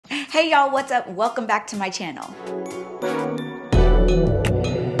Hey y'all, what's up? Welcome back to my channel.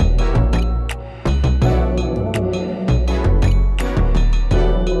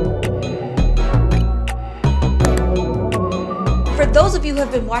 For those of you who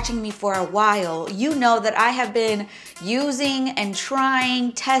have been watching me for a while, you know that I have been using and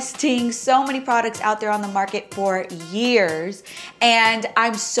trying, testing so many products out there on the market for years. And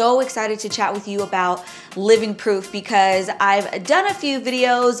I'm so excited to chat with you about Living Proof because I've done a few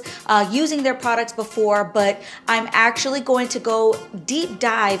videos using their products before, but I'm actually going to go deep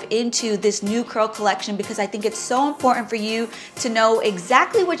dive into this new curl collection because I think it's so important for you to know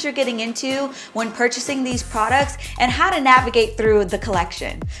exactly what you're getting into when purchasing these products and how to navigate through the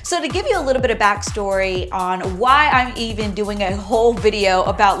collection. So to give you a little bit of backstory on why I'm even doing a whole video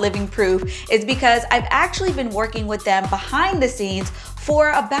about Living Proof is because I've actually been working with them behind the scenes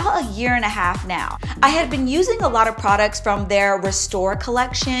for about a year and a half now. I had been using a lot of products from their Restore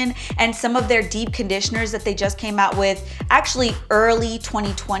collection and some of their deep conditioners that they just came out with actually early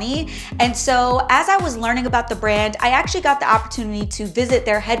 2020. And so as I was learning about the brand, I actually got the opportunity to visit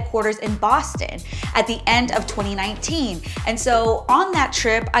their headquarters in Boston at the end of 2019. And so on that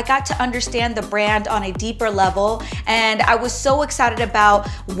trip, I got to understand the brand on a deeper level. And I was so excited about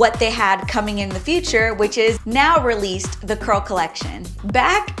what they had coming in the future, which is now released the Curl collection.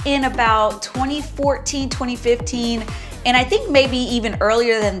 Back in about 2014, 2015, and I think maybe even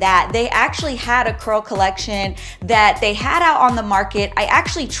earlier than that, they actually had a curl collection that they had out on the market. I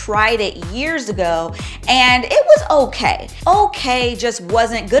actually tried it years ago and it was okay. Okay just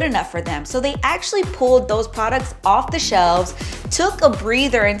wasn't good enough for them. So they actually pulled those products off the shelves, took a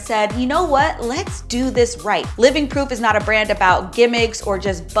breather and said, you know what, let's do this right. Living Proof is not a brand about gimmicks or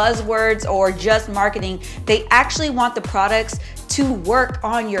just buzzwords or just marketing. They actually want the products to work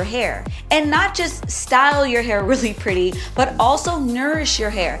on your hair and not just style your hair really pretty, but also nourish your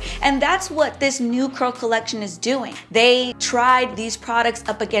hair. And that's what this new curl collection is doing. They tried these products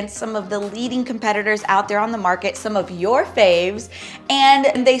up against some of the leading competitors out there on the market, some of your faves,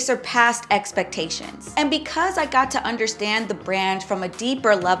 and they surpassed expectations. And because I got to understand the brand from a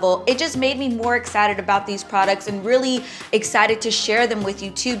deeper level, it just made me more excited about these products and really excited to share them with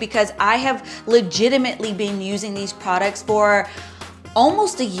you too, because I have legitimately been using these products for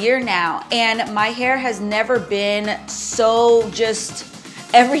almost a year now, and my hair has never been so just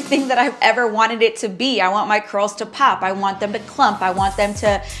everything that I've ever wanted it to be. I want my curls to pop. I want them to clump. I want them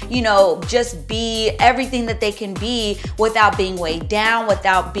to, you know, just be everything that they can be without being weighed down,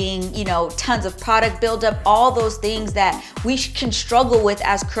 without being, you know, tons of product buildup, all those things that we can struggle with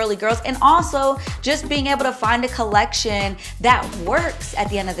as curly girls, and also just being able to find a collection that works at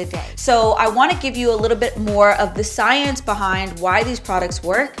the end of the day. So I want to give you a little bit more of the science behind why these products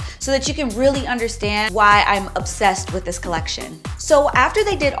work so that you can really understand why I'm obsessed with this collection. So after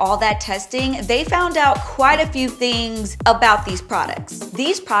they did all that testing, they found out quite a few things about these products.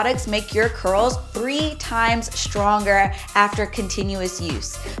 These products make your curls 3 times stronger after continuous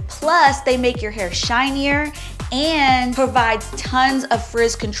use. Plus, they make your hair shinier and provides tons of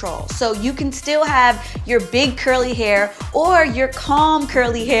frizz control. So you can still have your big curly hair or your calm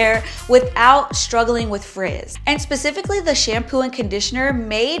curly hair without struggling with frizz. And specifically, the shampoo and conditioner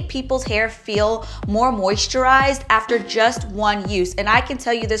made people's hair feel more moisturized after just one use. And I can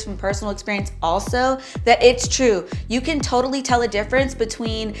tell you this from personal experience also, that it's true. You can totally tell a difference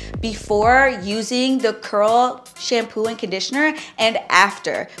between before using the curl shampoo and conditioner and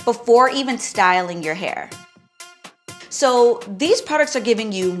after, before even styling your hair. So these products are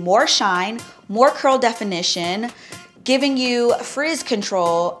giving you more shine, more curl definition, giving you frizz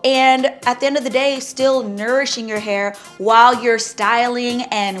control, and at the end of the day, still nourishing your hair while you're styling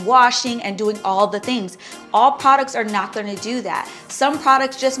and washing and doing all the things. All products are not going to do that. Some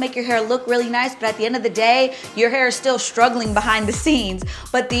products just make your hair look really nice, but at the end of the day, your hair is still struggling behind the scenes.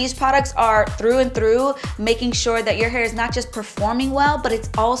 But these products are through and through making sure that your hair is not just performing well, but it's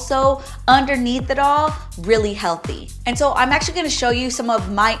also underneath it all really healthy. And so I'm actually going to show you some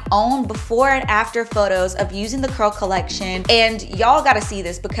of my own before and after photos of using the curl collection. And y'all got to see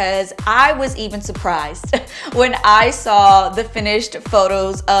this because I was even surprised when I saw the finished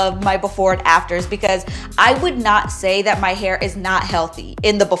photos of my before and afters, because I would not say that my hair is not healthy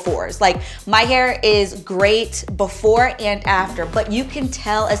in the befores. Like, my hair is great before and after, but you can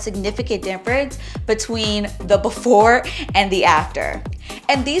tell a significant difference between the before and the after.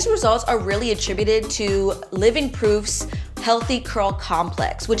 And these results are really attributed to Living Proof's Healthy Curl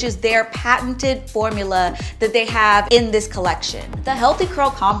Complex, which is their patented formula that they have in this collection. The Healthy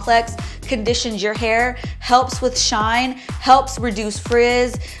Curl Complex conditions your hair, helps with shine, helps reduce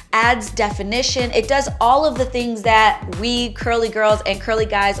frizz, adds definition. It does all of the things that we curly girls and curly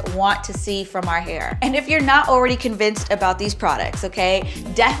guys want to see from our hair. And if you're not already convinced about these products, okay,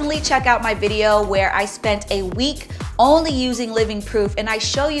 definitely check out my video where I spent a week only using Living Proof, and I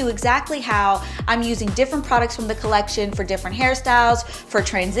show you exactly how I'm using different products from the collection for different hairstyles, for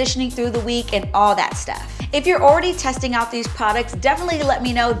transitioning through the week, and all that stuff. If you're already testing out these products, definitely let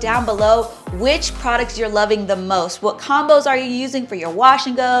me know down below which products you're loving the most. What combos are you using for your wash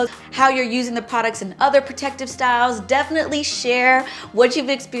and goes? How you're using the products in other protective styles? Definitely share what you've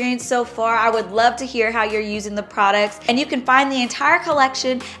experienced so far. I would love to hear how you're using the products. And you can find the entire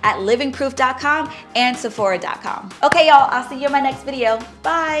collection at livingproof.com and sephora.com. Okay, y'all, I'll see you in my next video.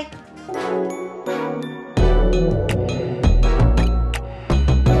 Bye.